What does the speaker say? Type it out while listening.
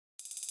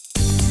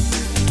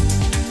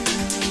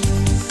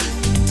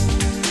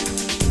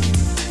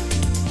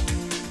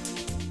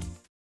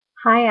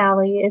Hi,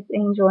 Allie. It's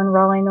Angel in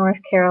Raleigh, North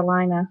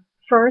Carolina.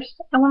 First,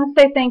 I want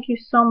to say thank you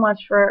so much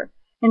for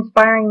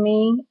inspiring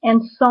me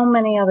and so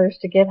many others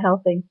to get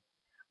healthy.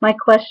 My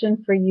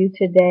question for you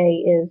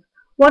today is,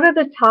 what are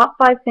the top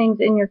five things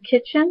in your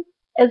kitchen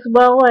as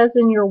well as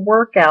in your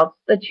workouts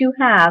that you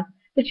have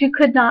that you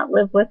could not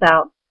live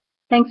without?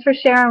 Thanks for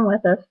sharing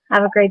with us.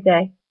 Have a great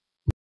day.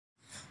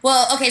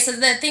 Well, okay, so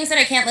the things that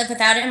I can't live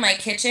without in my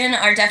kitchen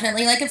are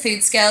definitely like a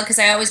food scale because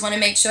I always want to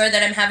make sure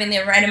that I'm having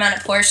the right amount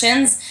of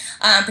portions,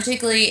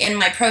 particularly in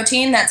my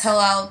protein. That's how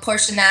I'll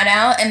portion that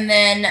out. And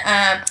then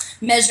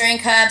measuring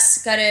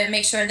cups, got to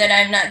make sure that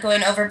I'm not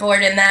going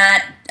overboard in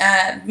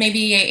that.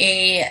 Maybe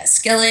a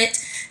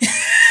skillet.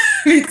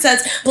 It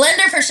says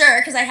blender for sure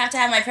because I have to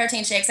have my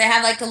protein shakes. I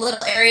have like the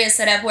little area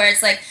set up where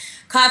it's like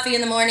coffee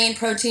in the morning,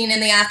 protein in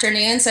the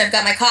afternoon. So I've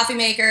got my coffee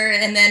maker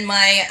and then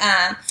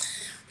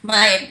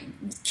my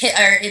kit,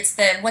 or it's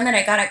the one that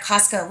I got at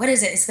Costco. What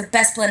is it? It's the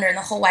best blender in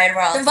the whole wide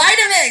world. The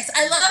Vitamix.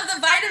 I love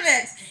the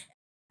Vitamix.